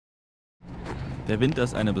Der Winter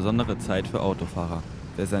ist eine besondere Zeit für Autofahrer.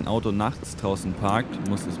 Wer sein Auto nachts draußen parkt,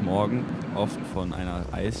 muss es morgen oft von einer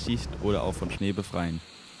Eisschicht oder auch von Schnee befreien.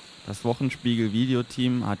 Das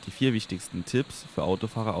Wochenspiegelvideo-Team hat die 4 wichtigsten Tipps für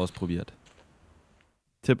Autofahrer ausprobiert.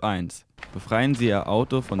 Tipp 1. Befreien Sie Ihr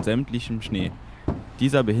Auto von sämtlichem Schnee.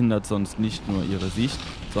 Dieser behindert sonst nicht nur Ihre Sicht,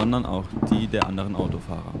 sondern auch die der anderen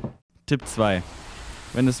Autofahrer. Tipp 2.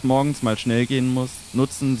 Wenn es morgens mal schnell gehen muss,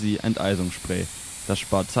 nutzen Sie Enteisungsspray. Das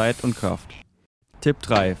spart Zeit und Kraft. Tipp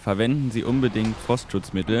 3. Verwenden Sie unbedingt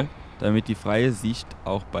Frostschutzmittel, damit die freie Sicht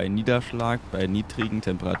auch bei Niederschlag bei niedrigen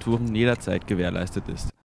Temperaturen jederzeit gewährleistet ist.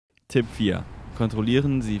 Tipp 4.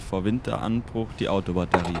 Kontrollieren Sie vor Winteranbruch die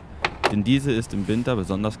Autobatterie, denn diese ist im Winter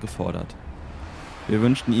besonders gefordert. Wir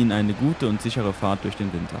wünschen Ihnen eine gute und sichere Fahrt durch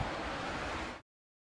den Winter.